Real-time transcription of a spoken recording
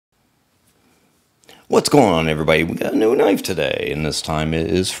What's going on, everybody? We got a new knife today, and this time it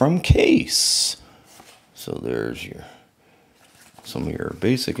is from Case. So there's some of your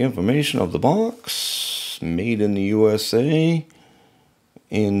basic information of the box. Made in the USA,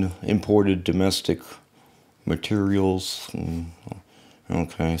 in imported domestic materials.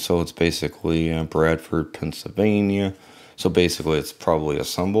 Okay, so it's basically Bradford, Pennsylvania. So basically it's probably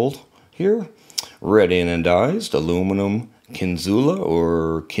assembled here. Red anodized aluminum Kinzua,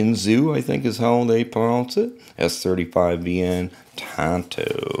 or Kinzu, I think is how they pronounce it. S35VN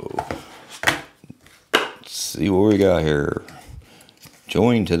Tanto. Let's see what we got here.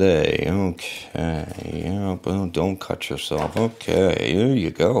 Join today. Okay. Yeah, but don't cut yourself. Okay, there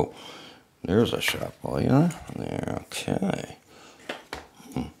you go. There's a shot for you. There. Okay.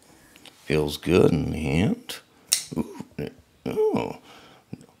 Feels good in the hand. Ooh. Oh.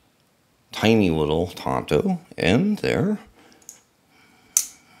 Tiny little Tanto end there.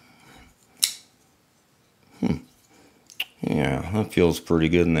 Yeah, that feels pretty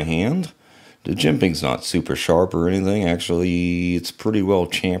good in the hand. The jimping's not super sharp or anything. Actually, it's pretty well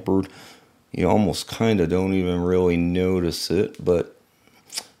chamfered. You almost kind of don't even really notice it, but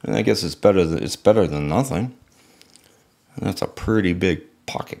I guess it's better than nothing. And that's a pretty big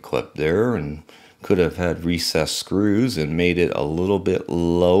pocket clip there, and could have had recessed screws and made it a little bit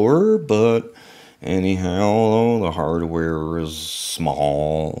lower, but anyhow, the hardware is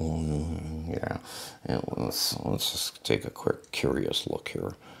small. Yeah, let's just take a quick curious look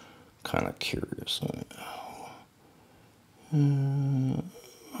here. Kind of curious.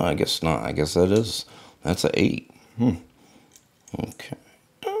 I guess not. I guess that's an 8. Okay.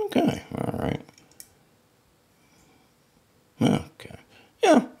 Okay. All right. Okay.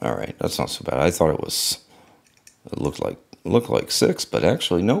 Yeah. All right. That's not so bad. I thought it looked like 6, but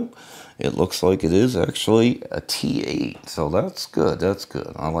actually no. It looks like it is actually a T8, so that's good. That's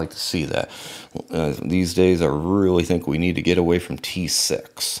good. I like to see that. These days, I really think we need to get away from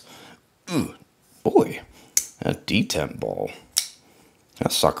T6. Ooh, boy, that D10 ball.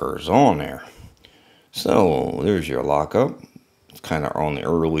 That sucker is on there. So there's your lockup. It's kind of on the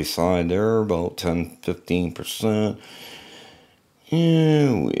early side there, about 10-15%.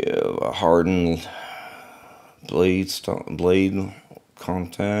 Yeah, we have a hardened blade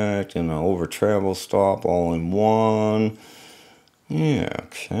contact and an over travel stop all in one. Yeah,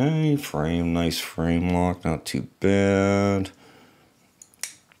 okay. Nice frame lock, not too bad.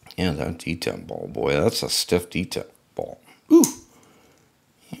 Yeah, that D10 ball, boy, that's a stiff D10 ball. Ooh.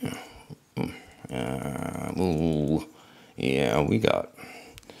 Yeah. Ooh. Yeah, we got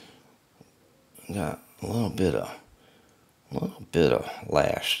a little bit of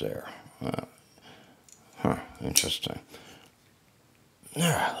lash there. Interesting.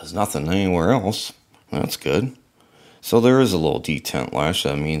 There's nothing anywhere else. That's good. So there is a little detent lash.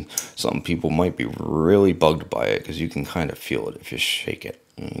 I mean, some people might be really bugged by it because you can kind of feel it if you shake it.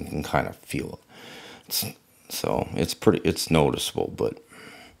 You can kind of feel it. So it's noticeable, but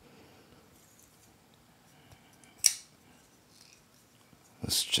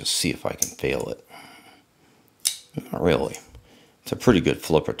let's just see if I can fail it. Not really. It's a pretty good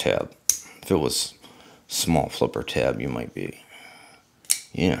flipper tab. If it was small flipper tab, you might be.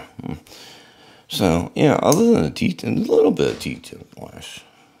 Yeah. So, yeah, other than a little bit of D10 lash.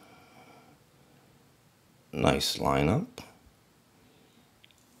 Nice lineup.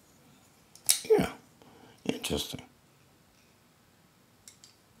 Yeah. Interesting.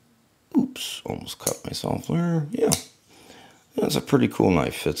 Oops, almost cut myself there. Yeah. That's a pretty cool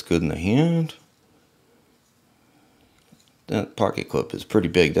knife. Fits good in the hand. That pocket clip is pretty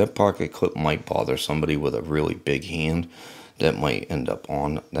big. That pocket clip might bother somebody with a really big hand. That might end up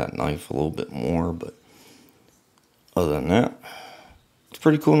on that knife a little bit more, but other than that, it's a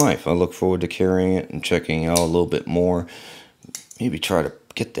pretty cool knife. I look forward to carrying it and checking out a little bit more. Maybe try to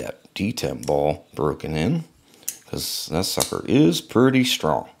get that D10 ball broken in, because that sucker is pretty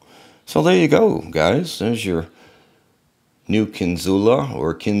strong. So there you go, guys. There's your new Kinzua,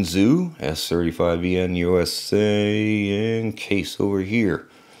 or Kinzu, S35VN USA, and Case over here.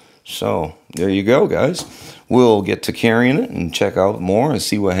 So there you go, guys. We'll get to carrying it and check out more and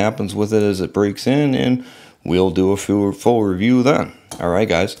see what happens with it as it breaks in, and we'll do a full review then. All right,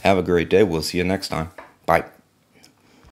 guys, have a great day. We'll see you next time.